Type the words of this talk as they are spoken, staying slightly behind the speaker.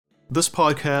This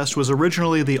podcast was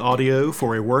originally the audio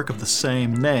for a work of the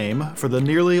same name for the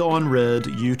Nearly On Red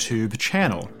YouTube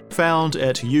channel, found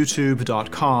at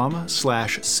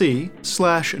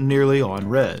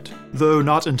youtube.com/c/nearlyonred. Though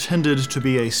not intended to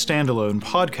be a standalone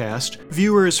podcast,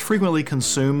 viewers frequently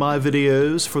consume my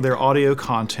videos for their audio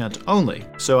content only,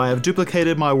 so I have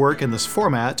duplicated my work in this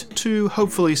format to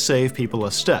hopefully save people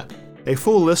a step. A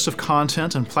full list of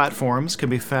content and platforms can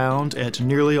be found at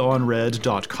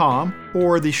nearlyonred.com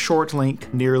or the short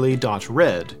link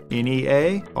nearly.red,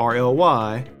 nearly.red.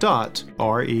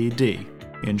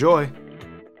 Enjoy!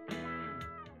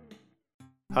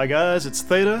 Hi guys, it's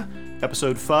Theta,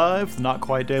 Episode 5, the Not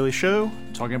Quite Daily Show,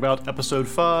 talking about Episode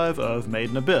 5 of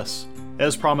Made in Abyss.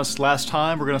 As promised last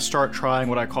time, we're going to start trying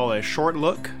what I call a short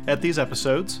look at these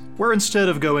episodes, where instead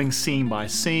of going scene by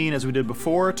scene as we did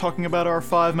before, talking about our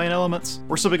 5 main elements,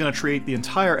 we're simply going to treat the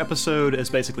entire episode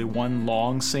as basically one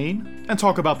long scene, and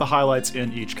talk about the highlights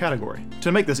in each category.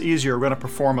 To make this easier, we're going to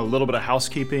perform a little bit of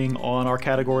housekeeping on our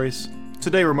categories.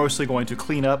 Today we're mostly going to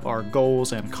clean up our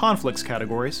goals and conflicts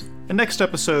categories, and next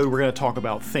episode we're going to talk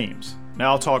about themes.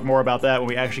 Now I'll talk more about that when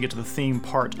we actually get to the theme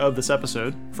part of this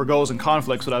episode. For goals and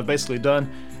conflicts, what I've basically done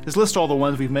is list all the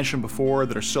ones we've mentioned before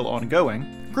that are still ongoing,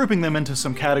 grouping them into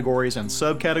some categories and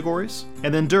subcategories,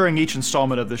 and then during each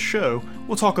installment of this show,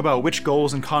 we'll talk about which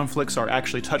goals and conflicts are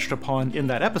actually touched upon in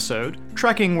that episode,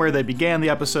 tracking where they began the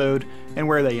episode and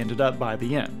where they ended up by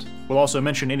the end. We'll also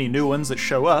mention any new ones that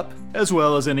show up, as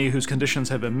well as any whose conditions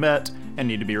have been met and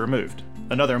need to be removed.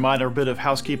 Another minor bit of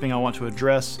housekeeping I want to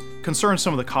address concerns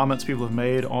some of the comments people have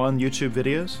made on YouTube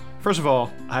videos. First of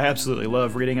all, I absolutely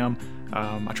love reading them.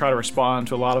 I try to respond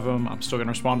to a lot of them. I'm still going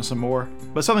to respond to some more.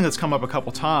 But something that's come up a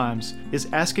couple times is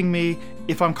asking me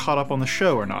if I'm caught up on the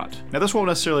show or not. Now, this won't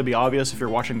necessarily be obvious if you're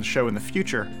watching the show in the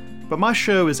future, but my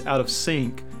show is out of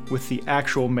sync with the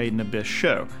actual Made in Abyss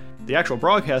show. The actual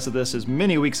broadcast of this is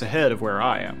many weeks ahead of where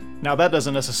I am. Now, that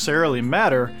doesn't necessarily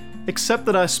matter, except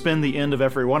that I spend the end of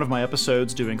every one of my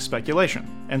episodes doing speculation.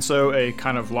 And so a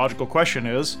kind of logical question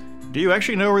is, do you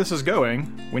actually know where this is going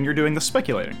when you're doing the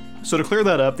speculating? So to clear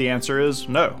that up, the answer is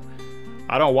no.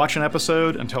 I don't watch an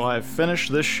episode until I've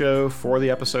finished this show for the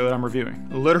episode I'm reviewing.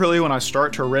 Literally, when I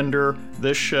start to render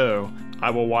this show, I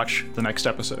will watch the next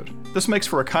episode. This makes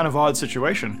for a kind of odd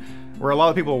situation, where a lot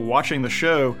of people watching the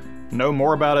show know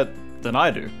more about it than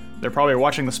I do. They're probably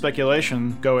watching the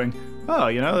speculation going, oh,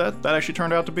 you know, that actually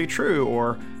turned out to be true,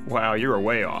 or wow, you were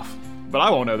way off. But I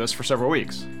won't know this for several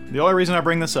weeks. The only reason I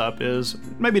bring this up is,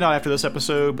 maybe not after this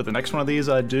episode, but the next one of these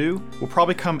I do will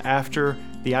probably come after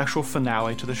the actual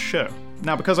finale to the show.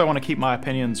 Now, because I want to keep my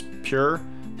opinions pure,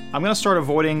 I'm going to start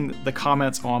avoiding the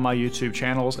comments on my YouTube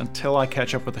channels until I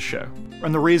catch up with the show.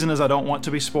 And the reason is I don't want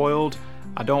to be spoiled.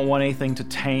 I don't want anything to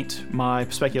taint my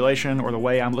speculation or the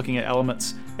way I'm looking at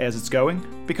elements as it's going,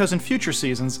 because in future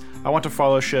seasons, I want to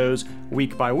follow shows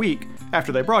week by week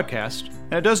after they broadcast,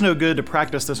 and it does no good to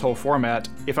practice this whole format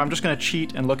if I'm just going to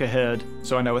cheat and look ahead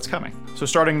so I know it's coming. So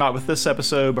starting not with this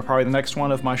episode, but probably the next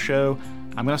one of my show,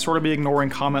 I'm going to sort of be ignoring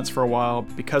comments for a while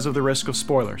because of the risk of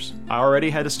spoilers. I already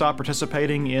had to stop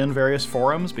participating in various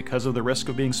forums because of the risk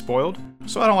of being spoiled,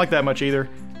 so I don't like that much either.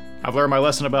 I've learned my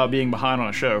lesson about being behind on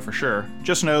a show, for sure.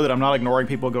 Just know that I'm not ignoring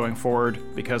people going forward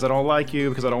because I don't like you,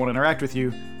 because I don't want to interact with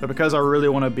you, but because I really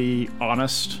want to be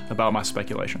honest about my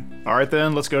speculation. Alright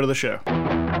then, let's go to the show.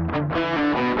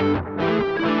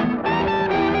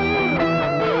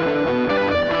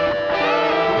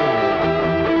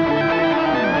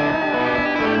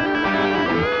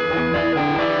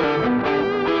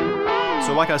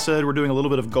 So like I said, we're doing a little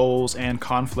bit of goals and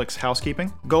conflicts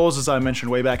housekeeping. Goals, as I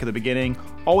mentioned way back at the beginning,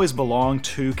 always belong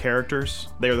to characters.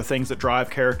 They are the things that drive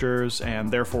characters and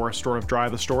therefore sort of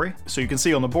drive the story. So you can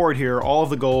see on the board here, all of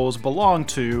the goals belong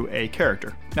to a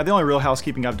character. Now the only real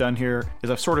housekeeping I've done here is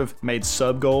I've sort of made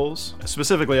sub-goals.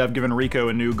 Specifically, I've given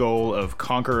Riko a new goal of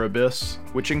Conquer Abyss,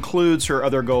 which includes her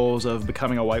other goals of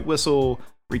becoming a White Whistle,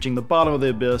 reaching the bottom of the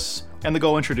abyss, and the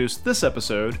goal introduced this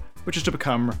episode, which is to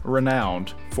become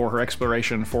renowned for her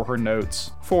exploration, for her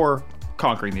notes, for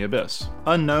conquering the abyss.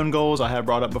 Unknown goals I have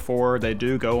brought up before, they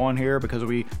do go on here because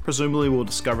we presumably will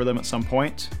discover them at some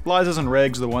point. Liza's and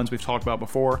Reg's are the ones we've talked about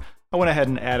before. I went ahead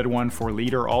and added one for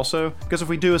Leader also, because if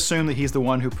we do assume that he's the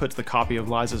one who puts the copy of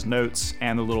Liza's notes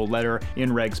and the little letter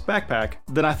in Reg's backpack,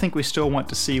 then I think we still want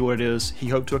to see what it is he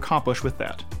hoped to accomplish with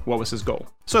that. What was his goal?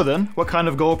 So then, what kind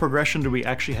of goal progression do we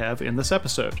actually have in this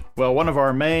episode? Well, one of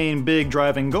our main big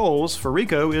driving goals for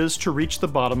Riko is to reach the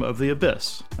bottom of the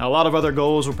abyss. Now, a lot of other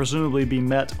goals will presumably be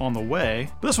met on the way.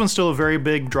 This one's still a very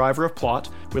big driver of plot.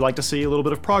 We like to see a little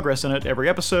bit of progress in it every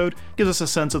episode, gives us a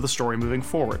sense of the story moving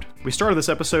forward. We started this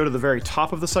episode at the very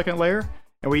top of the second layer,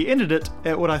 And we ended it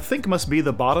at what I think must be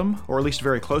the bottom, or at least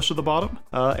very close to the bottom,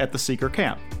 at the Seeker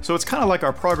camp. So it's kind of like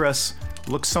our progress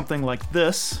looks something like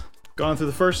this. Gone through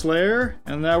the first layer,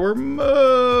 and now we're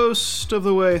most of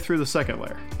the way through the second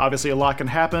layer. Obviously a lot can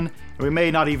happen, and we may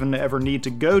not even ever need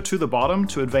to go to the bottom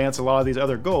to advance a lot of these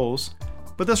other goals,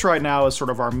 but this right now is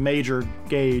sort of our major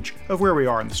gauge of where we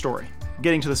are in the story.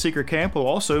 Getting to the Seeker camp will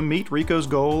also meet Riko's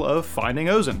goal of finding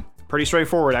Ozin. Pretty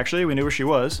straightforward, actually. We knew where she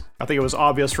was. I think it was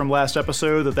obvious from last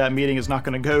episode that that meeting is not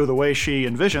going to go the way she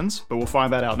envisions, but we'll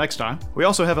find that out next time. We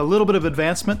also have a little bit of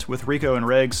advancement with Riko and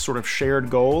Reg's sort of shared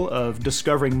goal of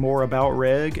discovering more about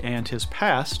Reg and his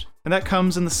past, and that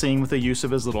comes in the scene with the use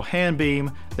of his little hand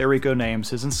beam that Riko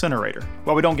names his incinerator.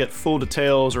 While we don't get full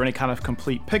details or any kind of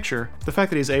complete picture, the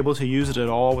fact that he's able to use it at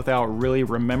all without really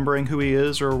remembering who he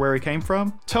is or where he came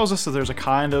from tells us that there's a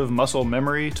kind of muscle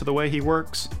memory to the way he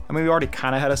works. I mean, we already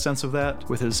kind of had a sense of that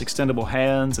with his extendable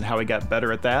hands and how he got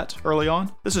better at that early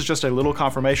on. This is just a little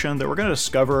confirmation that we're going to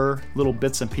discover little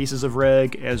bits and pieces of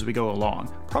Reg as we go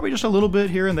along. Probably just a little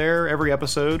bit here and there every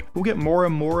episode. We'll get more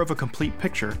and more of a complete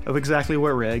picture of exactly what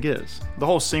Reg is. The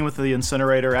whole scene with the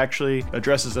incinerator actually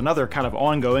addresses another kind of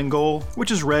ongoing goal, which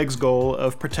is Reg's goal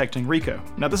of protecting Riko.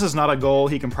 Now, this is not a goal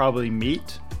he can probably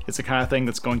meet. It's the kind of thing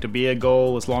that's going to be a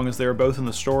goal as long as they're both in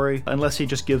the story, unless he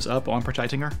just gives up on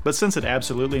protecting her. But since it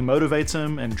absolutely motivates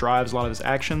him and drives a lot of his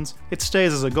actions, it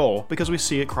stays as a goal because we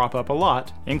see it crop up a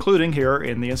lot, including here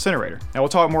in the incinerator. Now, we'll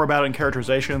talk more about it in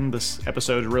characterization. This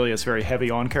episode really is very heavy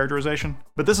on characterization,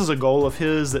 but this is a goal of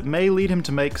his that may lead him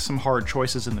to make some hard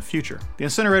choices in the future. The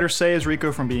incinerator saves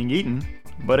Riko from being eaten,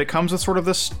 but it comes with sort of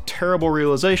this terrible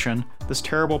realization, this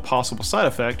terrible possible side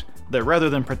effect, that rather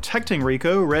than protecting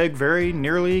Riko, Reg very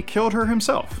nearly killed her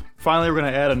himself. Finally, we're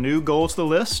going to add a new goal to the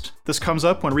list. This comes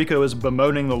up when Riko is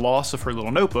bemoaning the loss of her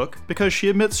little notebook, because she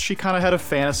admits she kind of had a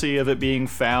fantasy of it being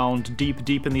found deep,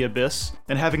 deep in the abyss,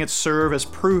 and having it serve as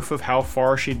proof of how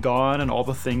far she'd gone and all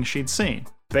the things she'd seen.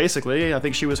 Basically, I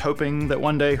think she was hoping that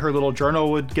one day her little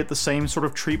journal would get the same sort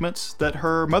of treatments that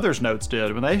her mother's notes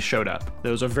did when they showed up. It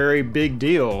was a very big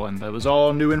deal, and it was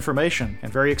all new information,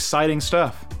 and very exciting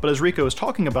stuff. But as Riko is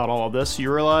talking about all of this,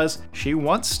 you realize she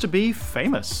wants to be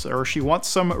famous, or she wants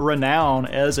some renown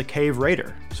as a cave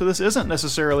raider. So this isn't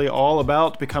necessarily all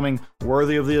about becoming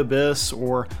worthy of the abyss,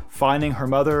 or finding her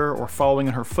mother, or following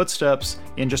in her footsteps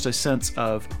in just a sense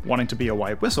of wanting to be a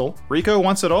white whistle. Riko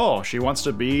wants it all. She wants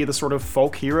to be the sort of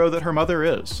folk hero that her mother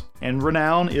is, and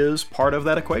renown is part of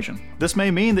that equation. This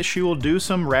may mean that she will do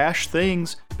some rash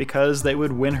things because they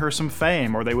would win her some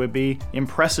fame, or they would be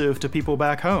impressive to people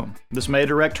back home. This may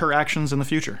direct her actions in the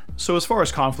future. So as far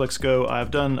as conflicts go,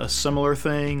 I've done a similar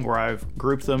thing where I've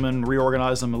grouped them and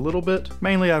reorganized them a little bit.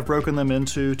 Mainly I've broken them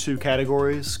into two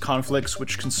categories: conflicts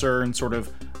which concern sort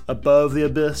of above the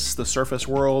abyss, the surface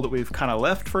world that we've kind of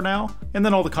left for now, and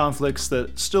then all the conflicts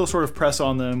that still sort of press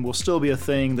on them will still be a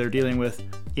thing they're dealing with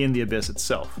in the abyss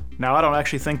itself. Now, I don't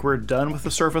actually think we're done with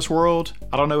the surface world.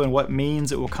 I don't know in what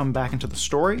means it will come back into the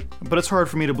story, but it's hard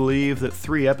for me to believe that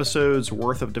 3 episodes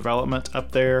worth of development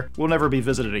up there will never be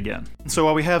visited again. So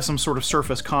while we have some sort of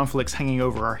surface conflicts hanging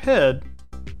over our head,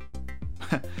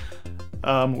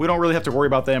 we don't really have to worry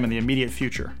about them in the immediate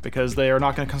future, because they are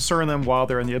not going to concern them while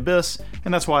they're in the abyss,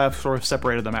 and that's why I've sort of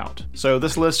separated them out. So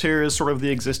this list here is sort of the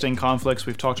existing conflicts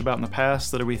we've talked about in the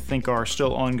past that we think are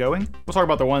still ongoing. We'll talk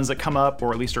about the ones that come up,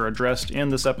 or at least are addressed in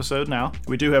this episode now.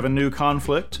 We do have a new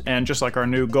conflict, and just like our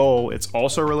new goal, it's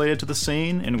also related to the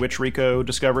scene in which Riko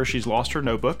discovers she's lost her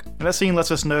notebook. And that scene lets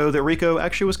us know that Riko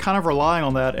actually was kind of relying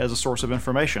on that as a source of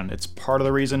information. It's part of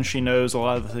the reason she knows a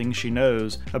lot of the things she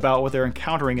knows about what they're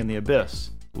encountering in the abyss.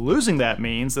 Losing that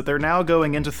means that they're now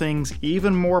going into things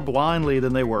even more blindly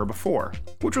than they were before,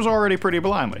 which was already pretty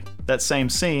blindly. That same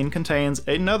scene contains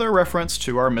another reference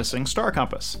to our missing star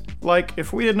compass. Like,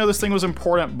 if we didn't know this thing was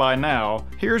important by now,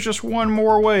 here's just one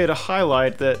more way to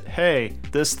highlight that, hey,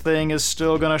 this thing is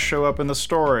still gonna show up in the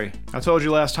story. I told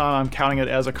you last time I'm counting it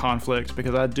as a conflict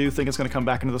because I do think it's gonna come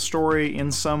back into the story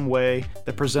in some way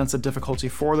that presents a difficulty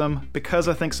for them, because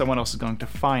I think someone else is going to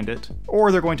find it,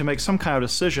 or they're going to make some kind of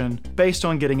decision based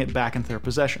on getting it back into their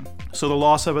possession. So the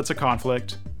loss of it's a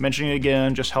conflict. Mentioning it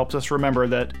again just helps us remember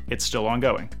that it's still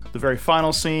ongoing. The very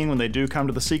final scene, when they do come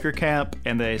to the Seeker camp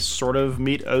and they sort of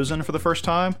meet Ozin for the first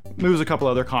time, moves a couple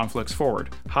other conflicts forward.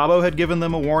 Habbo had given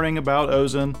them a warning about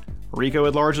Ozin. Riko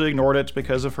had largely ignored it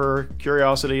because of her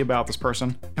curiosity about this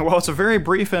person. And while it's a very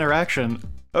brief interaction,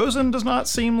 Ozin does not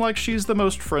seem like she's the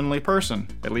most friendly person,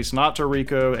 at least not to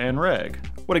Riko and Reg.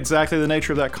 What exactly the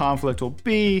nature of that conflict will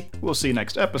be, we'll see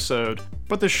next episode,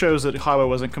 but this shows that Habbo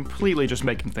wasn't completely just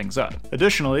making things up.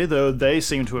 Additionally, though they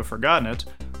seem to have forgotten it,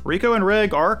 Rico and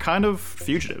Reg are kind of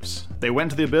fugitives. They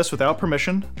went to the Abyss without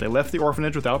permission, they left the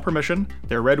orphanage without permission,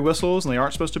 they're red whistles and they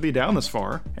aren't supposed to be down this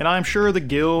far, and I'm sure the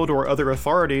guild or other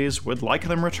authorities would like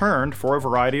them returned for a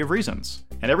variety of reasons.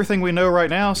 And everything we know right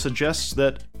now suggests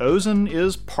that Ozen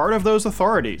is part of those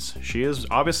authorities. She is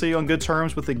obviously on good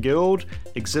terms with the guild,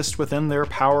 exists within their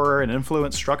power and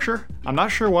influence structure. I'm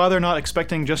not sure why they're not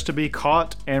expecting just to be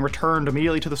caught and returned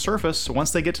immediately to the surface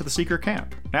once they get to the secret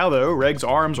camp. Now though, Reg's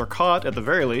arms are caught at the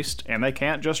very least, and they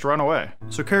can't just run away.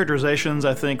 So characterizations,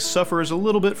 I think, suffers a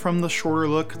little bit from the shorter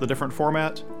look, the different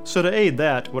format. So to aid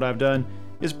that, what I've done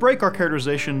is break our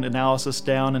characterization analysis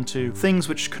down into things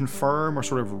which confirm or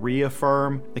sort of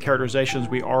reaffirm the characterizations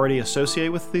we already associate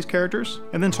with these characters,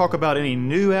 and then talk about any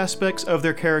new aspects of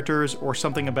their characters or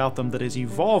something about them that is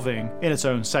evolving in its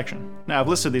own section. Now, I've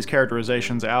listed these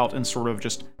characterizations out in sort of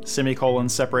just semicolon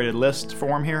separated list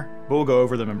form here, but we'll go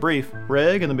over them in brief.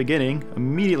 Reg, in the beginning,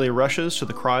 immediately rushes to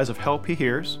the cries of help he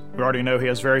hears. We already know he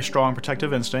has very strong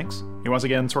protective instincts. He once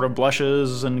again sort of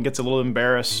blushes and gets a little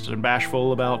embarrassed and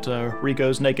bashful about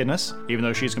Rico's nakedness, even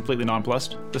though she's completely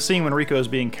nonplussed. The scene when Rico is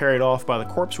being carried off by the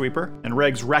corpse sweeper, and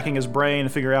Reg's racking his brain to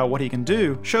figure out what he can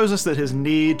do, shows us that his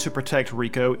need to protect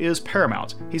Rico is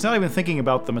paramount. He's not even thinking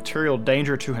about the material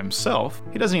danger to himself.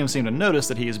 He doesn't even seem to notice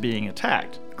that he is being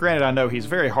attacked. Granted, I know he's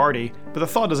very hardy, but the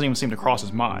thought doesn't even seem to cross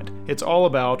his mind. It's all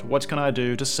about, what can I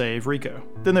do to save Rico?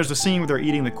 Then there's the scene where they're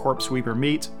eating the corpse sweeper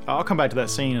meat. I'll come back to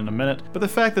that scene in a minute, but the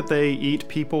fact that they eat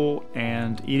people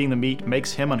and eating the meat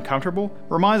makes him uncomfortable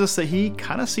reminds us that he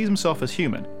kind of sees himself as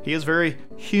human. He has very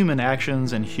human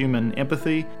actions and human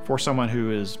empathy for someone who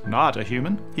is not a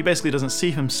human. He basically doesn't see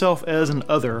himself as an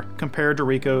other compared to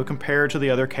Rico, compared to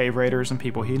the other cave raiders and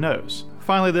people he knows.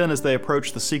 Finally then, as they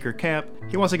approach the secret camp,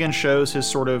 he once again shows his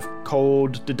sort of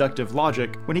cold, deductive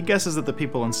logic when he guesses that the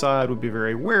people inside would be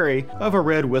very wary of a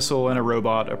red whistle and a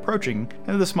robot approaching,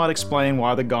 and this might explain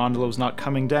why the gondola was not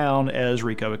coming down as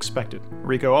Rico expected.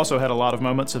 Rico also had a lot of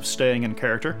moments of staying in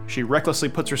character. She recklessly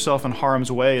puts herself in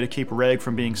harm's way to keep Reg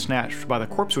from being snatched by the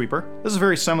corpse sweeper. This is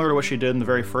very similar to what she did in the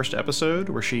very first episode,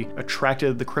 where she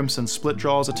attracted the Crimson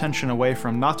Splitjaw's attention away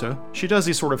from Nato. She does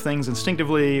these sort of things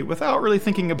instinctively without really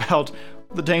thinking about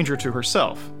the danger to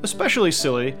herself. Especially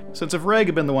silly, since if Reg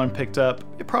had been the one picked up,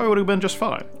 it probably would have been just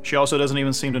fine. She also doesn't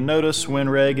even seem to notice when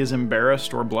Reg is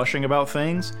embarrassed or blushing about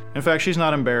things. In fact, she's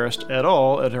not embarrassed at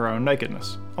all at her own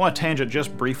nakedness. I want to tangent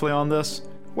just briefly on this.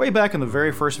 Way back in the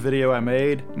very first video I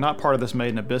made, not part of this Made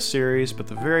in Abyss series, but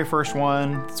the very first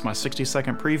one, it's my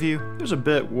 60-second preview, there's a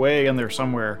bit way in there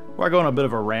somewhere where I go on a bit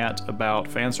of a rant about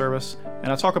fan service,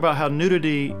 and I talk about how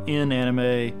nudity in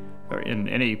anime, or in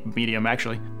any medium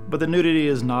actually, but the nudity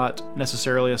is not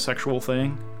necessarily a sexual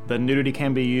thing. The nudity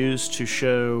can be used to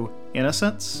show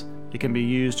innocence, it can be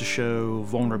used to show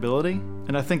vulnerability,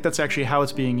 and I think that's actually how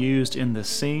it's being used in this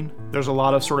scene. There's a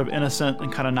lot of sort of innocent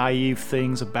and kind of naive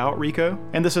things about Rico,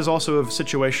 and this is also a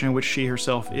situation in which she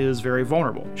herself is very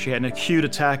vulnerable. She had an acute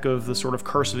attack of the sort of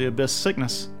Curse of the Abyss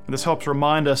sickness, and this helps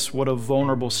remind us what a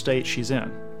vulnerable state she's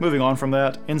in. Moving on from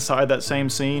that, inside that same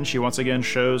scene, she once again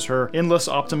shows her endless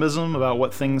optimism about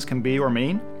what things can be or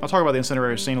mean. I'll talk about the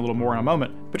incinerator scene a little more in a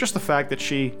moment, but just the fact that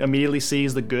she immediately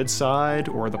sees the good side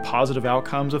or the positive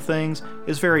outcomes of things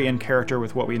is very in character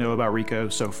with what we know about Rico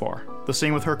so far. The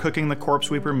scene with her cooking the corpse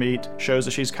sweeper meat shows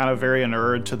that she's kind of very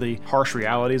inured to the harsh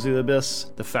realities of the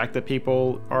Abyss. The fact that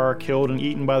people are killed and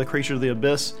eaten by the creatures of the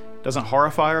Abyss doesn't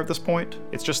horrify her at this point.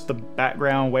 It's just the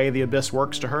background way the Abyss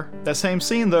works to her. That same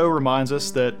scene, though, reminds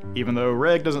us that even though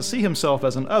Reg doesn't see himself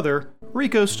as an other,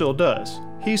 Rico still does.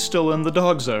 He's still in the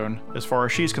dog zone, as far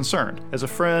as she's concerned. As a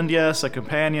friend, yes. A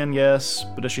companion, yes.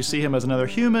 But does she see him as another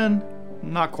human?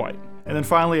 Not quite. And then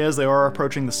finally, as they are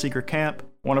approaching the secret camp,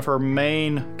 one of her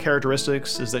main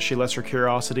characteristics is that she lets her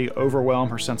curiosity overwhelm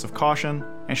her sense of caution,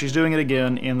 and she's doing it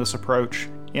again in this approach,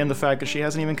 in the fact that she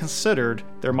hasn't even considered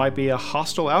there might be a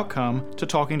hostile outcome to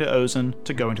talking to Ozen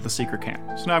to go into the secret camp.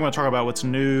 So now I'm going to talk about what's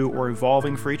new or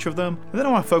evolving for each of them, and then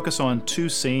I want to focus on two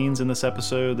scenes in this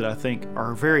episode that I think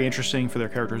are very interesting for their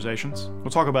characterizations. We'll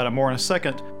talk about it more in a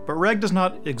second, but Reg does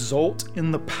not exult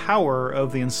in the power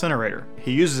of the incinerator.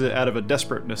 He uses it out of a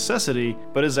desperate necessity,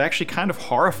 but is actually kind of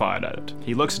horrified at it.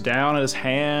 He looks down at his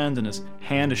hand, and his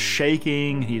hand is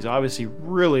shaking. He's obviously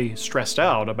really stressed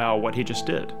out about what he just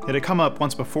did. It had come up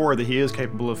once before that he is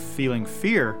capable of feeling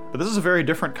fear, but this is a very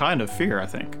different kind of fear, I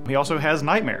think. He also has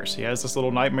nightmares. He has this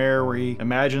little nightmare where he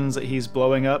imagines that he's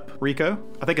blowing up Rico.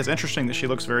 I think it's interesting that she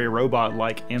looks very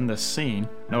robot-like in this scene.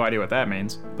 No idea what that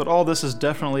means. But all this is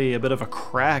definitely a bit of a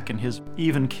crack back in his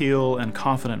even keel and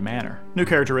confident manner. New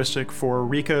characteristic for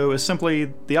Riko is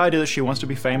simply the idea that she wants to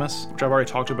be famous, which I've already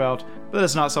talked about, but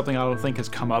that's not something I don't think has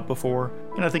come up before.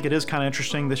 And I think it is kind of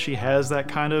interesting that she has that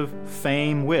kind of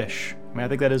fame wish. I mean, I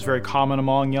think that is very common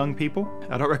among young people.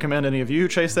 I don't recommend any of you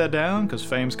chase that down, because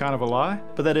fame's kind of a lie,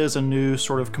 but that is a new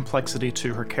sort of complexity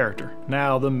to her character.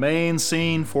 Now, the main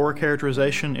scene for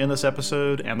characterization in this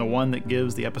episode, and the one that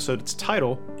gives the episode its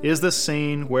title, is this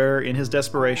scene where, in his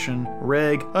desperation,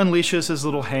 Reg unleashes his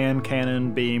little hand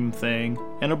cannon beam thing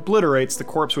and obliterates the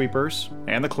corpse weepers,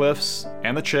 and the cliffs,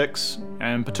 and the chicks,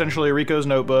 and potentially Riko's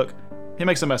notebook. He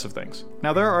makes a mess of things.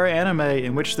 Now, there are anime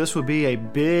in which this would be a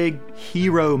big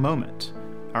hero moment,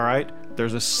 alright?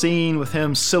 There's a scene with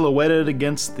him silhouetted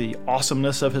against the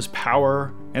awesomeness of his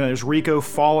power, and there's Riko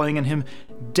falling and him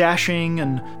dashing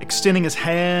and extending his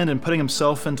hand and putting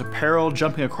himself into peril,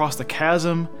 jumping across the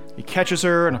chasm. He catches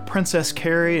her in a princess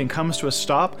carry and comes to a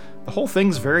stop. The whole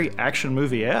thing's very action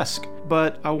movie-esque,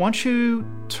 but I want you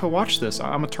to watch this.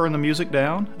 I'm gonna turn the music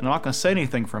down, and I'm not gonna say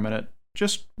anything for a minute.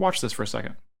 Just watch this for a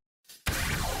second.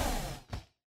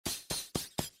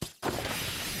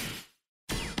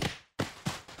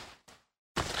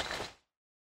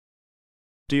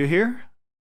 Do you hear?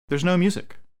 There's no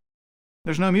music.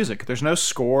 There's no music. There's no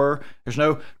score. There's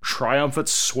no triumphant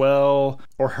swell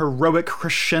or heroic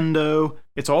crescendo.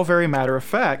 It's all very matter of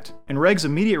fact. And Reg's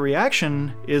immediate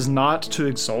reaction is not to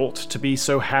exult, to be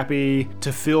so happy,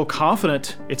 to feel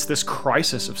confident. It's this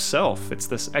crisis of self. It's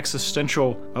this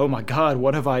existential, oh my God,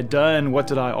 what have I done? What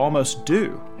did I almost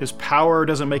do? His power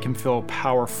doesn't make him feel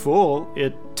powerful.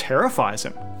 It terrifies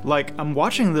him. Like, I'm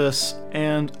watching this,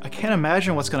 and I can't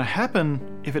imagine what's going to happen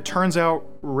if it turns out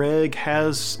Reg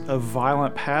has a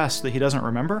violent past that he doesn't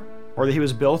remember, or that he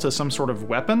was built as some sort of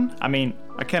weapon. I mean,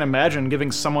 I can't imagine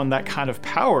giving someone that kind of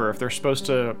power if they're supposed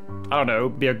to, I don't know,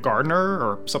 be a gardener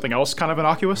or something else kind of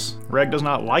innocuous. Reg does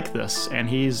not like this, and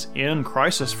he's in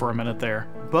crisis for a minute there.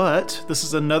 But this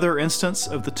is another instance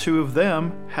of the two of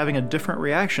them having a different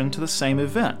reaction to the same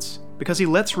events, because he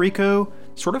lets Riko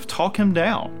sort of talk him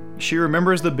down. She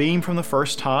remembers the beam from the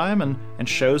first time and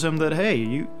shows him that, hey,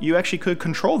 you actually could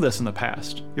control this in the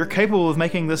past. You're capable of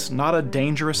making this not a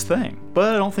dangerous thing.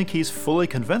 But I don't think he's fully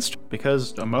convinced,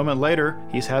 because a moment later,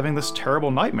 he's having this terrible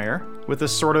nightmare with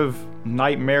this sort of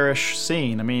nightmarish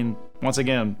scene. I mean, once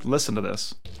again, listen to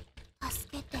this.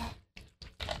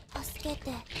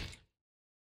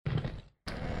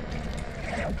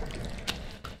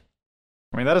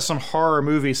 I mean, that is some horror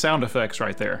movie sound effects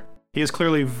right there. He is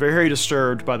clearly very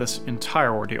disturbed by this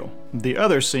entire ordeal. The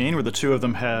other scene, where the two of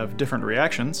them have different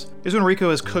reactions, is when Riko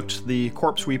has cooked the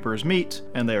corpse weeper's meat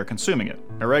and they are consuming it.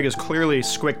 Now, Reg is clearly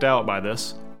squicked out by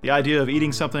this. The idea of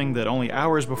eating something that only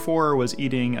hours before was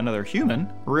eating another human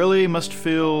really must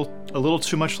feel a little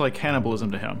too much like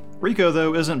cannibalism to him. Riko,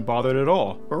 though, isn't bothered at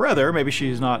all. Or rather, maybe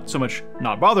she's not so much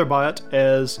not bothered by it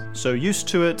as so used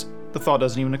to it the thought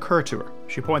doesn't even occur to her.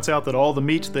 She points out that all the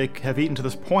meat they have eaten to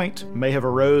this point may have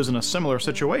arose in a similar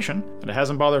situation, and it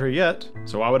hasn't bothered her yet,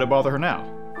 so why would it bother her now?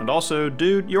 And also,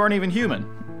 dude, you aren't even human.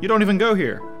 You don't even go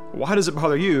here. Why does it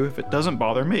bother you if it doesn't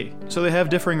bother me? So they have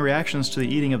differing reactions to the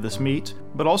eating of this meat,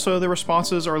 but also the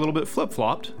responses are a little bit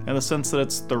flip-flopped, in the sense that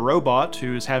it's the robot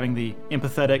who is having the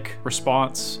empathetic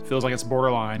response, feels like it's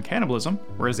borderline cannibalism,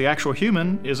 whereas the actual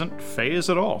human isn't fazed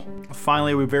at all.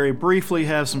 Finally, we very briefly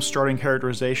have some starting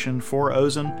characterization for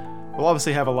Ozen. We'll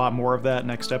obviously have a lot more of that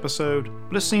next episode,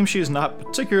 but it seems she's not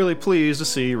particularly pleased to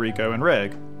see Riko and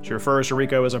Reg. She refers to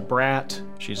Riko as a brat,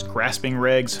 she's grasping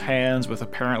Reg's hands with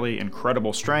apparently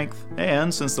incredible strength,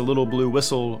 and since the little blue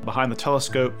whistle behind the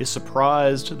telescope is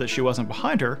surprised that she wasn't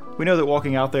behind her, we know that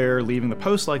walking out there, leaving the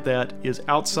post like that, is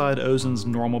outside Ozen's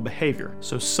normal behavior.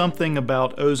 So something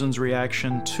about Ozen's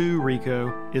reaction to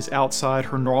Riko is outside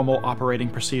her normal operating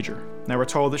procedure. Now we're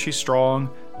told that she's strong,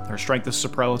 her strength is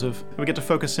superlative, and we get to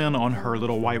focus in on her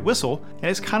little white whistle, and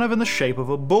it's kind of in the shape of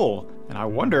a bull. And I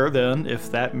wonder then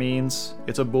if that means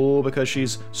it's a bull because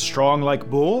she's strong like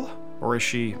bull? Or is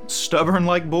she stubborn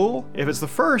like bull? If it's the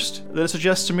first, then it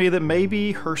suggests to me that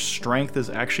maybe her strength is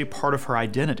actually part of her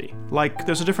identity. Like,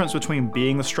 there's a difference between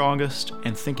being the strongest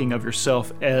and thinking of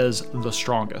yourself as the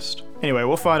strongest. Anyway,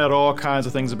 we'll find out all kinds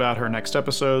of things about her next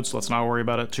episode, so let's not worry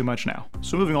about it too much now.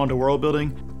 So moving on to world building,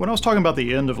 when I was talking about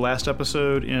the end of last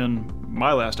episode in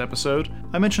my last episode,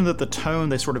 I mentioned that the tone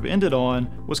they sort of ended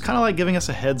on was kind of like giving us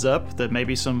a heads up that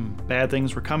maybe some bad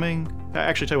things were coming.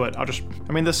 Actually, tell you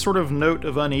what, this sort of note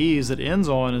of unease that ends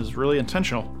on is really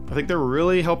intentional. I think they're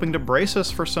really helping to brace us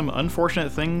for some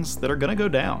unfortunate things that are gonna go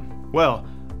down. Well,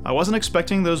 I wasn't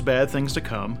expecting those bad things to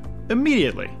come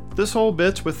immediately. This whole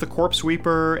bit with the corpse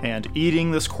weeper and eating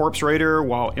this corpse raider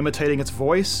while imitating its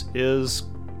voice is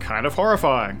kind of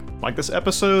horrifying. Like, this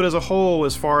episode as a whole,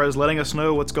 as far as letting us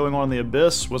know what's going on in the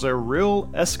Abyss, was a real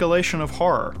escalation of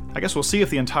horror. I guess we'll see if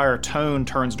the entire tone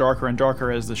turns darker and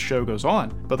darker as this show goes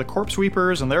on, but the Corpse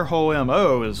Sweepers and their whole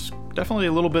MO is definitely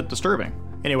a little bit disturbing.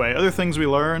 Anyway, other things we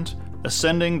learned.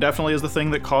 Ascending definitely is the thing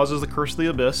that causes the Curse of the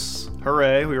Abyss.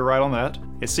 Hooray, we were right on that.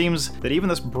 It seems that even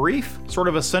this brief sort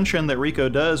of ascension that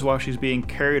Riko does while she's being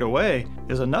carried away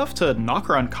is enough to knock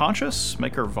her unconscious,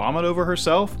 make her vomit over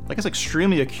herself. Like, it's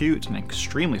extremely acute and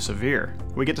extremely severe.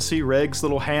 We get to see Reg's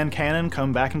little hand cannon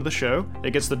come back into the show.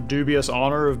 It gets the dubious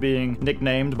honor of being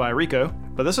nicknamed by Riko.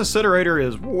 But this Incinerator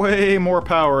is way more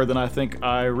power than I think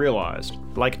I realized.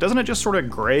 Like, doesn't it just sort of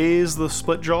graze the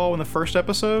split jaw in the first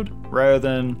episode, rather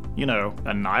than,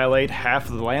 annihilate half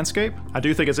of the landscape? I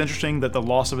do think it's interesting that the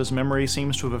loss of his memory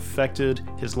seems to have affected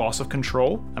his loss of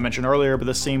control. I mentioned earlier, but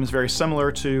this seems very similar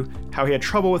to how he had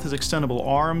trouble with his extendable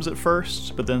arms at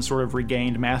first, but then sort of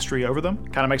regained mastery over them.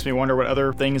 Kind of makes me wonder what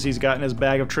other things he's got in his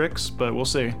bag of tricks, but we'll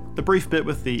see. The brief bit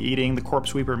with the eating the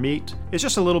Corpse Sweeper meat is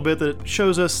just a little bit that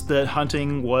shows us that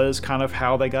hunting was kind of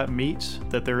how they got meat,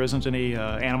 that there isn't any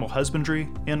animal husbandry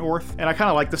in Orth. And I kind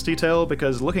of like this detail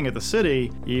because looking at the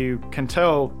city, you can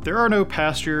tell there are no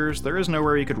pastures, there is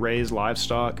nowhere you could raise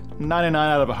livestock. 99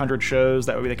 out of 100 shows,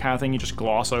 that would be the kind of thing you just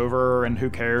gloss over and who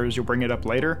cares, you'll bring it up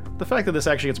later. The fact that this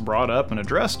actually gets brought up and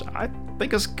addressed, I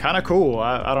think is kind of cool.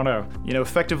 I don't know.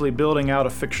 Effectively building out a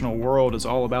fictional world is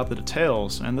all about the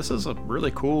details, and this is a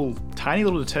really cool, tiny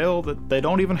little detail that they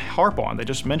don't even harp on. They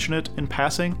just mention it in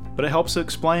passing, but it helps to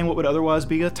explain what would otherwise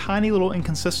be a tiny little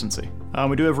inconsistency.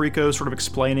 We do have Riko sort of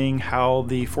explaining how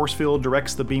the force field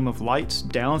directs the beam of light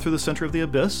down through the center of the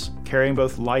Abyss, carrying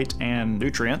both light and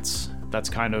nutrients. That's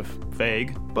kind of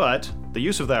vague, but the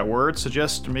use of that word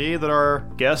suggests to me that our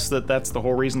guess that that's the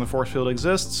whole reason the force field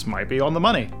exists might be on the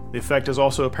money. The effect is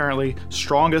also apparently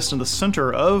strongest in the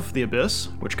center of the Abyss,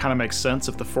 which kind of makes sense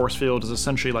if the force field is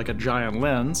essentially like a giant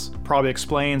lens. Probably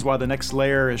explains why the next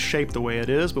layer is shaped the way it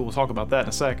is, but we'll talk about that in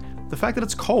a sec. The fact that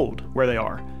it's cold where they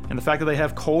are, and the fact that they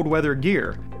have cold weather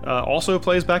gear, also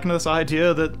plays back into this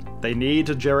idea that they need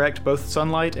to direct both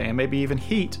sunlight and maybe even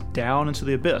heat down into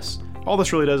the Abyss. All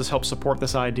this really does is help support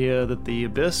this idea that the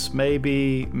Abyss may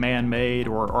be man-made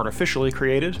or artificially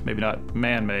created. Maybe not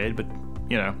man-made, but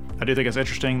I do think it's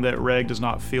interesting that Reg does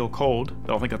not feel cold. I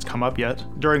don't think that's come up yet.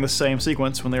 During the same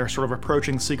sequence, when they're sort of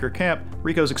approaching the secret camp,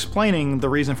 Riko's explaining the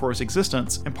reason for its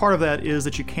existence, and part of that is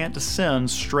that you can't descend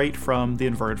straight from the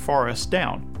inverted forest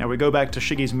down. Now we go back to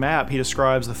Shiggy's map, he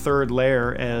describes the third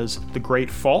layer as the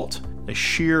Great Fault, a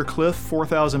sheer cliff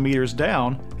 4,000 meters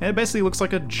down, and it basically looks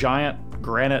like a giant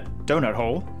granite donut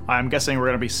hole. I'm guessing we're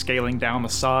going to be scaling down the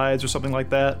sides or something like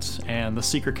that, and the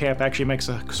secret camp actually makes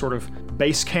a sort of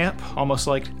base camp, almost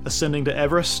like ascending to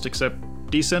Everest, except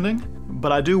descending.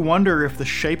 But I do wonder if the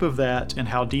shape of that and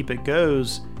how deep it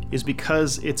goes is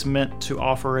because it's meant to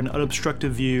offer an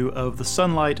unobstructed view of the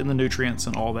sunlight and the nutrients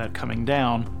and all that coming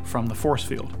down from the force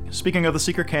field. Speaking of the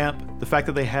secret camp, the fact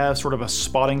that they have sort of a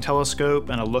spotting telescope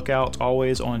and a lookout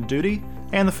always on duty,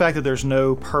 and the fact that there's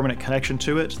no permanent connection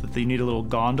to it, that you need a little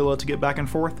gondola to get back and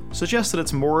forth, suggests that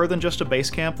it's more than just a base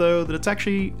camp though, that it's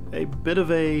actually a bit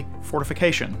of a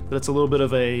fortification, that it's a little bit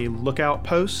of a lookout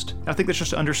post. And I think this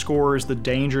just underscores the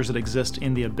dangers that exist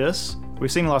in the Abyss.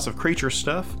 We've seen lots of creature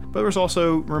stuff, but there's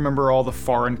also, remember, all the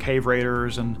foreign cave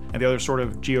raiders and the other sort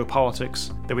of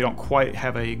geopolitics that we don't quite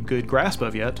have a good grasp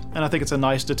of yet, and I think it's a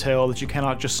nice detail that you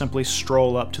cannot just simply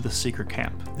stroll up to the secret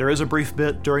camp. There is a brief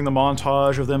bit during the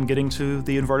montage of them getting to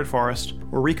the inverted forest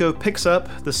where Riko picks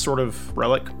up this sort of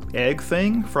relic egg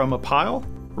thing from a pile.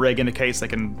 Reg indicates they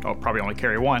can probably only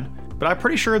carry one, but I'm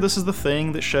pretty sure this is the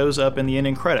thing that shows up in the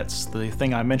ending credits, the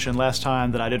thing I mentioned last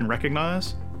time that I didn't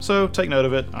recognize. So take note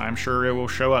of it, I'm sure it will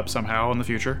show up somehow in the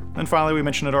future. And finally, we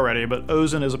mentioned it already, but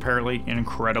Ozen is apparently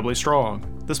incredibly strong.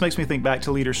 This makes me think back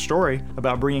to Leader's story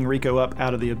about bringing Riko up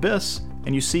out of the Abyss,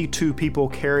 and you see two people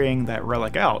carrying that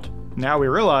relic out. Now we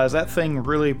realize that thing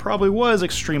really probably was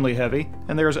extremely heavy,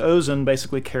 and there's Ozen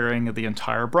basically carrying the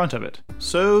entire brunt of it.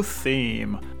 So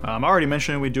theme. I already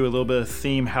mentioned we do a little bit of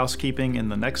theme housekeeping in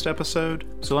the next episode,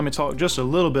 so let me talk just a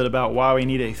little bit about why we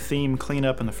need a theme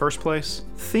cleanup in the first place.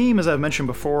 Theme, as I've mentioned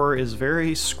before, is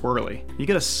very squirrely. You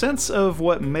get a sense of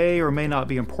what may or may not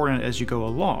be important as you go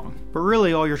along, but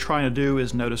really all you're trying to do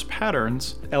is notice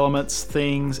patterns, elements,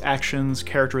 things, actions,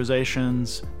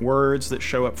 characterizations, words that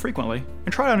show up frequently,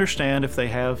 and try to understand if they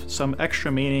have some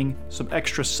extra meaning, some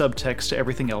extra subtext to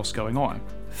everything else going on.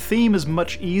 Theme is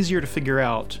much easier to figure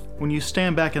out when you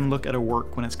stand back and look at a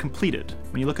work when it's completed,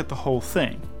 when you look at the whole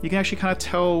thing. You can actually kind of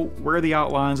tell where the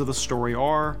outlines of the story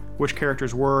are, which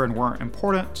characters were and weren't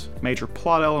important, major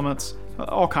plot elements,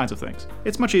 all kinds of things.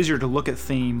 It's much easier to look at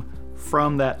theme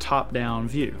from that top-down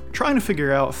view. Trying to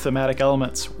figure out thematic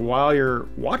elements while you're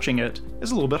watching it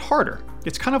is a little bit harder.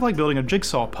 It's kind of like building a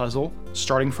jigsaw puzzle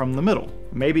starting from the middle.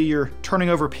 Maybe you're turning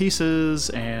over pieces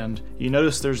and you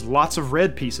notice there's lots of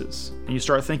red pieces, and you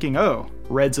start thinking, oh,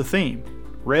 red's a theme.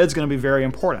 Red's going to be very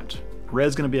important.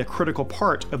 Red's going to be a critical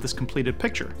part of this completed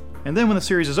picture. And then when the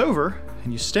series is over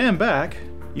and you stand back,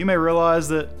 you may realize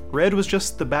that red was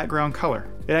just the background color.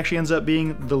 It actually ends up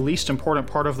being the least important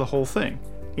part of the whole thing.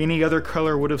 Any other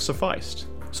color would have sufficed.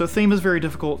 So theme is very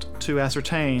difficult to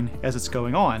ascertain as it's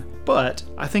going on, but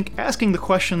I think asking the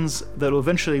questions that will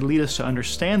eventually lead us to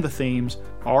understand the themes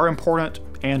are important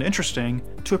and interesting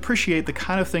to appreciate the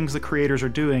kind of things the creators are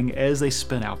doing as they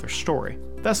spin out their story.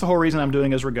 That's the whole reason I'm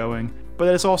doing As We're Going, but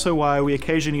that is also why we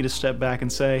occasionally need to step back and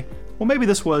say, well, maybe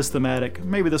this was thematic,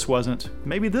 maybe this wasn't,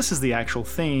 maybe this is the actual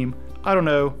theme, I don't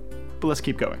know, but let's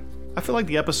keep going. I feel like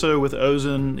the episode with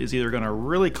Ozen is either going to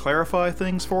really clarify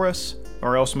things for us,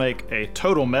 or else make a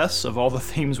total mess of all the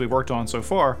themes we've worked on so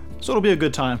far, so it'll be a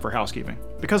good time for housekeeping.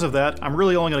 Because of that, I'm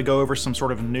really only going to go over some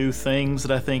sort of new things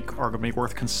that I think are going to be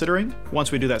worth considering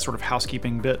once we do that sort of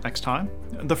housekeeping bit next time.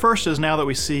 The first is, now that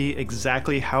we see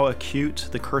exactly how acute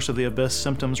the Curse of the Abyss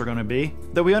symptoms are going to be,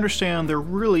 that we understand there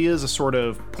really is a sort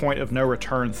of point of no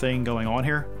return thing going on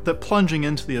here, that plunging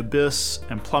into the abyss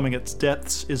and plumbing its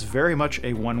depths is very much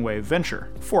a one-way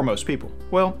venture for most people.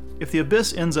 Well, if the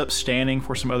abyss ends up standing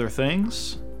for some other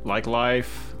things, like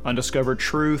life, undiscovered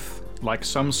truth, like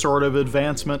some sort of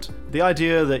advancement, the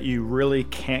idea that you really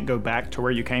can't go back to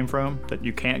where you came from, that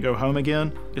you can't go home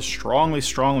again, is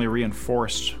strongly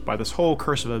reinforced by this whole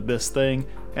Curse of Abyss thing,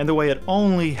 and the way it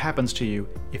only happens to you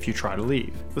if you try to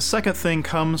leave. The second thing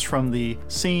comes from the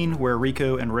scene where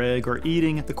Rico and Reg are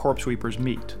eating the Corpse Weeper's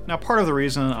meat. Now, part of the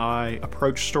reason I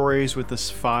approach stories with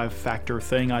this 5-factor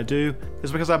thing I do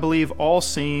is because I believe all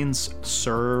scenes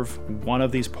serve one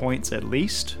of these points at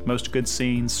least. Most good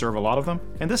scenes serve a lot of them.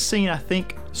 And this scene, I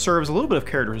think, serves a little bit of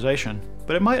characterization,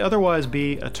 but it might otherwise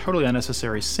be a totally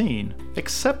unnecessary scene,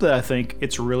 except that I think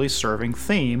it's really serving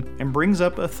theme and brings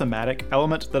up a thematic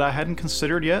element that I hadn't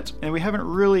considered yet, and we haven't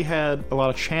really had a lot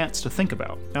of chance to think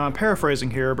about. Now, I'm paraphrasing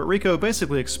here, but Rico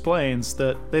basically explains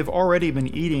that they've already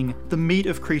been eating the meat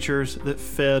of creatures that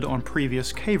fed on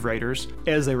previous cave raiders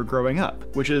as they were growing up,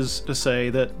 which is to say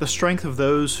that the strength of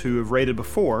those who have raided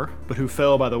before, but who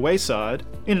fell by the wayside,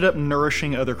 ended up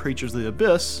nourishing other creatures of the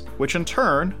abyss, which in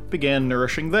turn began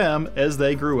nourishing them as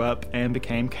they grew up and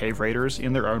became cave raiders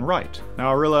in their own right.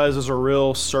 Now, I realize there's a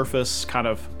real surface kind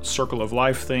of circle of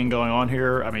life thing going on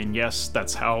here. I mean, yes,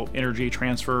 that's how energy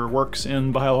transfer works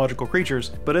in biological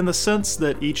creatures, but in the sense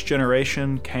that each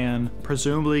generation can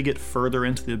presumably get further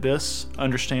into the abyss,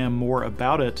 understand more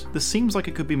about it, this seems like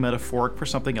it could be metaphoric for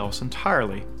something else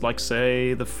entirely. Like,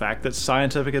 say, the fact that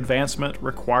scientific advancement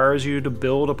requires you to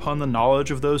build upon the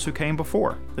knowledge of those who came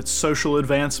before. That social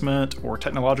advancement or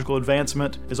technological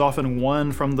advancement is often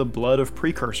won from the blood of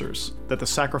precursors. That the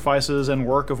sacrifices and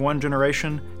work of one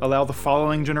generation allow the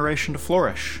following generation to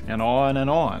flourish, and on and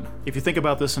on. If you think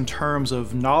about this in terms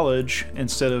of knowledge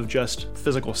instead of just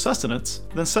physical sustenance,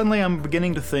 then suddenly I'm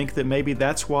beginning to think that maybe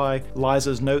that's why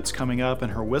Liza's notes coming up,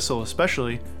 and her whistle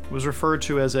especially, was referred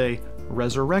to as a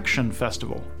resurrection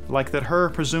festival. Like that her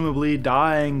presumably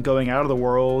dying, going out of the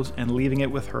world, and leaving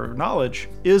it with her knowledge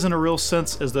is in a real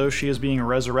sense as though she is being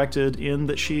resurrected, in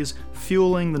that she's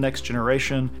fueling the next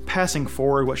generation, passing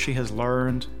forward what she has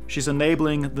learned. She's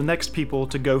enabling the next people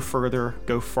to go further,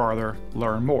 go farther,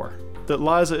 learn more. That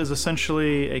Liza is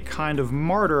essentially a kind of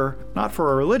martyr, not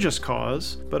for a religious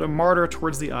cause, but a martyr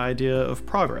towards the idea of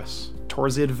progress,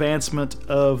 towards the advancement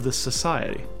of the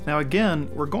society. Now again,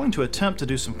 we're going to attempt to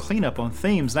do some cleanup on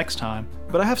themes next time,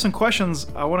 but I have some questions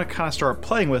I want to kind of start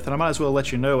playing with, and I might as well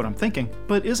let you know what I'm thinking.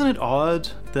 But isn't it odd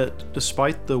that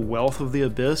despite the wealth of the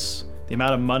Abyss, the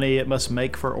amount of money it must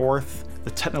make for Orth,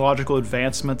 the technological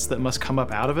advancements that must come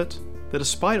up out of it, that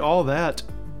despite all that,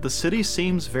 the city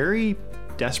seems very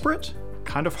desperate,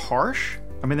 kind of harsh?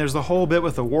 I mean, there's the whole bit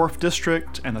with the Wharf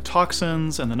District and the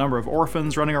toxins and the number of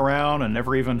orphans running around and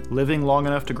never even living long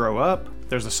enough to grow up.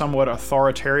 There's a somewhat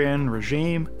authoritarian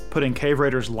regime putting Cave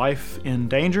Raiders' life in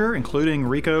danger, including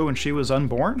Rico when she was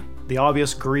unborn. The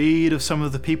obvious greed of some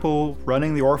of the people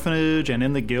running the orphanage and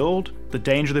in the guild. The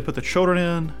danger they put the children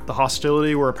in. The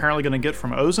hostility we're apparently going to get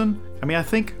from Ozen. I mean, I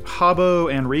think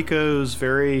Habbo and Rico's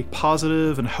very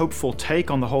positive and hopeful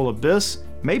take on the whole Abyss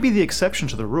may be the exception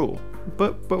to the rule.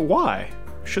 But why?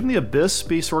 Shouldn't the Abyss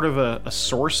be sort of a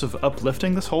source of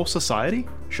uplifting this whole society?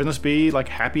 Shouldn't this be like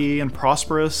happy and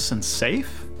prosperous and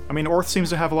safe? I mean, Orth seems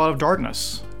to have a lot of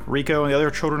darkness. Rico and the other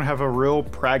children have a real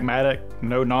pragmatic,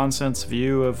 no-nonsense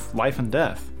view of life and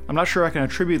death. I'm not sure I can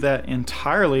attribute that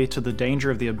entirely to the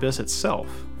danger of the abyss itself.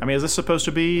 I mean, is this supposed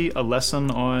to be a lesson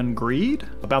on greed?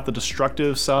 About the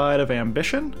destructive side of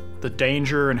ambition? The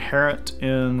danger inherent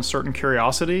in certain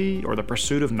curiosity, or the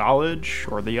pursuit of knowledge,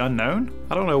 or the unknown?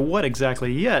 I don't know what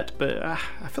exactly yet, but I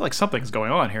feel like something's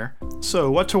going on here.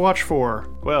 So, what to watch for?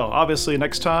 Well, obviously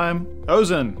next time,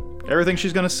 Ozen! Everything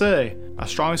she's gonna say. I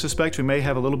strongly suspect we may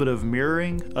have a little bit of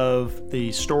mirroring of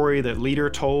the story that Leader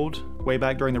told way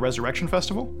back during the Resurrection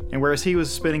Festival. And whereas he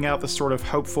was spinning out this sort of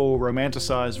hopeful,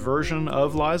 romanticized version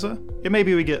of Liza, it may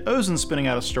be we get Ozen spinning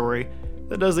out a story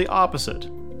that does the opposite.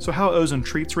 So how Ozen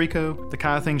treats Rico, the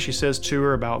kind of thing she says to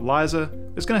her about Liza,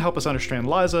 is going to help us understand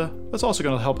Liza, but it's also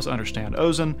going to help us understand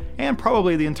Ozen, and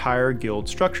probably the entire guild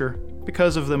structure,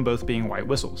 because of them both being white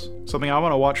whistles. Something I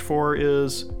want to watch for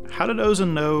is, how did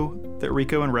Ozen know that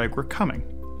Rico and Reg were coming?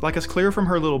 Like, it's clear from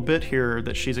her little bit here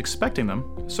that she's expecting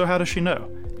them, so how does she know?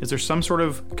 Is there some sort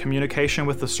of communication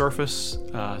with the surface,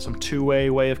 some two-way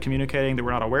way of communicating that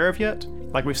we're not aware of yet?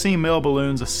 Like, we've seen mail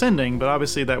balloons ascending, but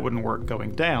obviously that wouldn't work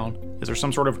going down. Is there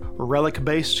some sort of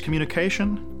relic-based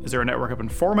communication? Is there a network of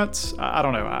informants? I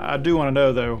don't know. I do want to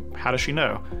know, though, how does she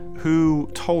know? Who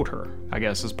told her, I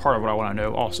guess, is part of what I want to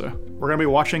know also. We're going to be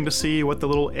watching to see what the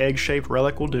little egg-shaped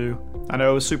relic will do. I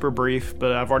know it was super brief,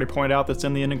 but I've already pointed out that's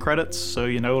in the ending credits, so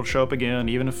you know it'll show up again,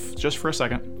 even if just for a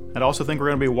second. I also think we're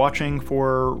going to be watching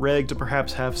for Reg to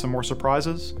perhaps have some more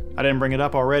surprises. I didn't bring it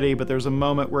up already, but there's a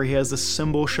moment where he has this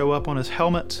symbol show up on his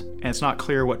helmet, and it's not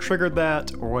clear what triggered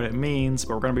that or what it means,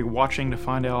 but we're going to be watching to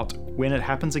find out when it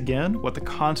happens again, what the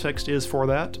context is for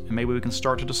that, and maybe we can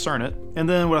start to discern it. And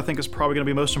then what I think is probably going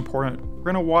to be most important, we're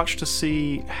going to watch to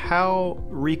see how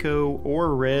Rico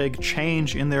or Reg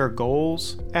change in their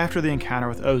goals after the encounter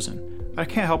with Ozen. I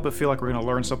can't help but feel like we're going to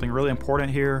learn something really important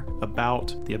here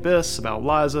about the Abyss, about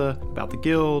Liza, about the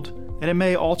Guild, and it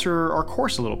may alter our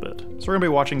course a little bit. So we're going to be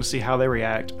watching to see how they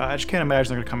react. I just can't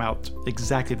imagine they're going to come out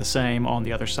exactly the same on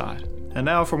the other side. And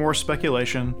now for more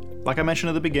speculation. Like I mentioned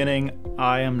at the beginning,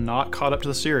 I am not caught up to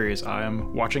the series. I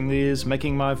am watching these,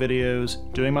 making my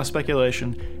videos, doing my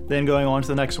speculation, then going on to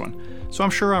the next one. So I'm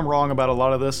sure I'm wrong about a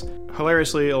lot of this.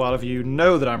 Hilariously, a lot of you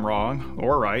know that I'm wrong,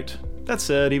 or right. That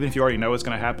said, even if you already know what's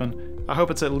going to happen, I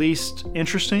hope it's at least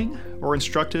interesting or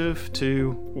instructive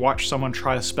to watch someone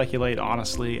try to speculate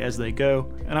honestly as they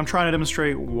go. And I'm trying to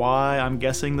demonstrate why I'm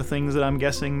guessing the things that I'm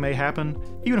guessing may happen.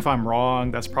 Even if I'm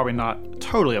wrong, that's probably not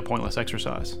totally a pointless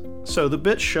exercise. So the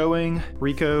bit showing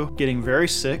Rico getting very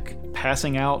sick,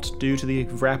 passing out due to the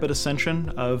rapid ascension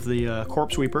of the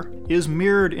corpse weeper, is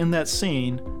mirrored in that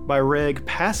scene by Reg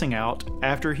passing out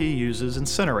after he uses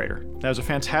Incinerator. That was a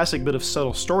fantastic bit of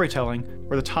subtle storytelling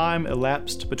where the time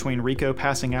elapsed between Rico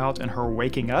passing out and her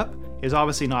waking up is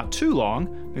obviously not too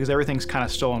long because everything's kind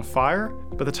of still on fire,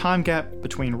 but the time gap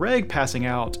between Reg passing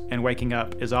out and waking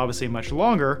up is obviously much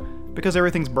longer because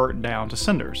everything's burnt down to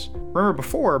cinders. Remember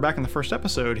before, back in the first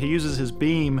episode, he uses his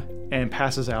beam and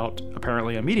passes out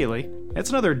apparently immediately.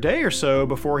 It's another day or so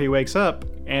before he wakes up,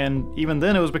 and even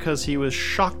then it was because he was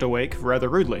shocked awake rather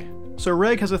rudely. So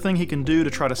Reg has a thing he can do to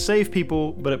try to save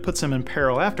people, but it puts him in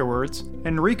peril afterwards,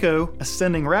 and Rico,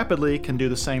 ascending rapidly, can do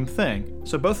the same thing.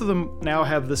 So both of them now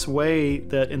have this way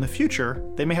that in the future,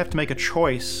 they may have to make a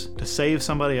choice to save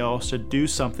somebody else, to do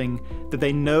something that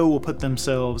they know will put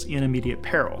themselves in immediate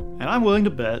peril. And I'm willing to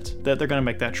bet that they're going to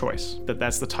make that choice, that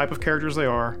that's the type of characters they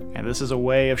are, and this is a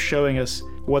way of showing us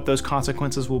what those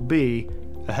consequences will be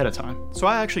ahead of time. So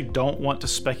I actually don't want to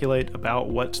speculate about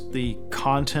what the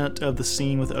content of the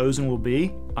scene with Ozen will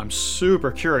be. I'm super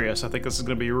curious. I think this is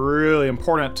going to be really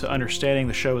important to understanding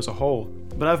the show as a whole.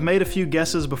 But I've made a few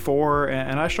guesses before,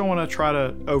 and I just don't want to try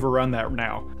to overrun that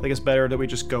now. I think it's better that we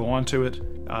just go on to it.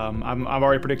 I've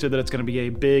already predicted that it's going to be a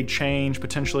big change,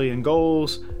 potentially in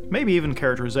goals, maybe even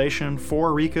characterization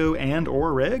for Rico and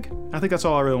or Reg. I think that's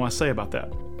all I really want to say about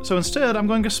that. So instead, I'm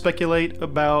going to speculate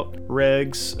about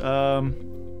Reg's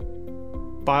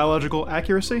biological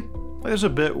accuracy. There's a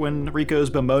bit when Rico's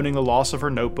bemoaning the loss of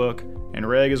her notebook, and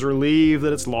Reg is relieved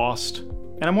that it's lost.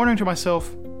 And I'm wondering to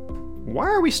myself, why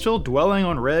are we still dwelling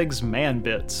on Reg's man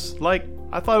bits? Like,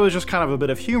 I thought it was just kind of a bit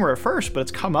of humor at first, but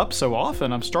it's come up so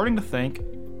often, I'm starting to think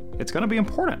it's going to be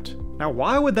important. Now,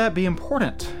 why would that be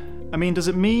important? I mean, does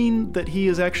it mean that he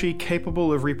is actually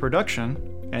capable of reproduction?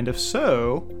 And if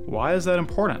so, why is that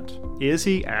important? Is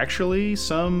he actually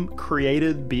some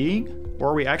created being? Or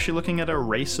are we actually looking at a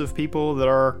race of people that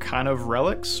are kind of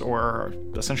relics or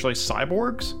essentially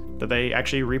cyborgs? Did they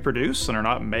actually reproduce and are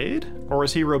not made? Or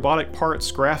is he robotic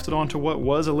parts grafted onto what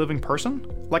was a living person?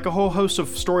 Like a whole host of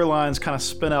storylines kind of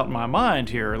spin out in my mind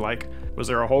here, like was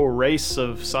there a whole race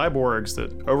of cyborgs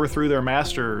that overthrew their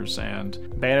masters and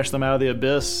banished them out of the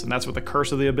abyss, and that's what the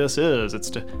curse of the abyss is, it's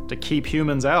to keep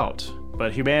humans out.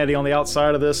 But humanity on the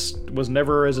outside of this was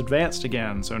never as advanced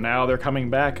again, so now they're coming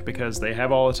back because they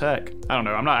have all the tech. I don't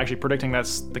know, I'm not actually predicting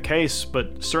that's the case,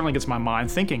 but certainly gets my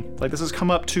mind thinking. Like, this has come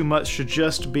up too much to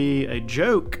just be a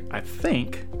joke, I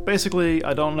think. Basically,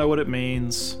 I don't know what it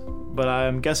means, but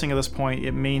I'm guessing at this point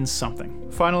it means something.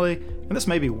 Finally, and this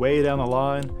may be way down the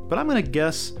line, but I'm gonna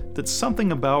guess that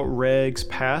something about Reg's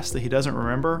past that he doesn't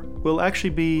remember will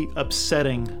actually be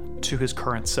upsetting to his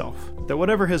current self. That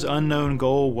whatever his unknown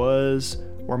goal was,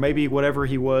 or maybe whatever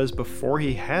he was before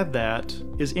he had that,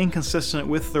 is inconsistent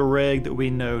with the Reg that we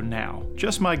know now.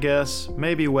 Just my guess,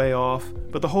 maybe way off,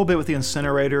 but the whole bit with the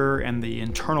incinerator and the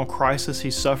internal crisis he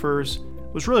suffers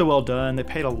was really well done. They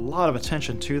paid a lot of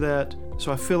attention to that,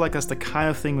 so I feel like that's the kind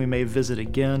of thing we may visit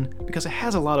again, because it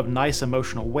has a lot of nice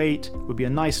emotional weight, would be a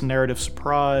nice narrative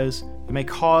surprise, it may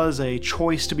cause a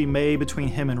choice to be made between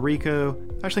him and Rico.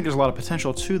 I just think there's a lot of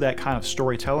potential to that kind of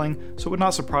storytelling, so it would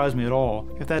not surprise me at all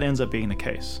if that ends up being the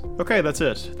case. Okay, that's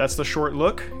it. That's the short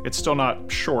look. It's still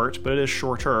not short, but it is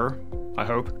shorter, I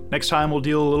hope. Next time we'll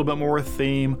deal a little bit more with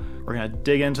theme. We're gonna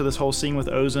dig into this whole scene with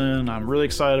Ozan. I'm really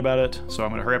excited about it, so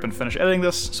I'm gonna hurry up and finish editing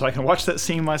this so I can watch that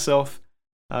scene myself.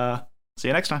 See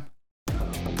you next time.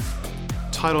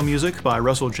 Title music by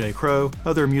Russell J. Crowe.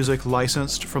 Other music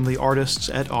licensed from the artists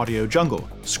at Audio Jungle.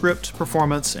 Script,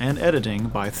 performance, and editing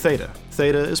by Theta.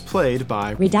 Theta is played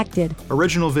by Redacted.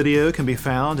 Original video can be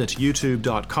found at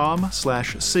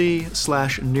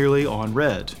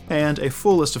youtube.com/c/nearlyonred, and a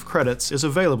full list of credits is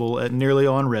available at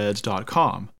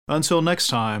nearlyonred.com. Until next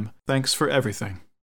time, thanks for everything.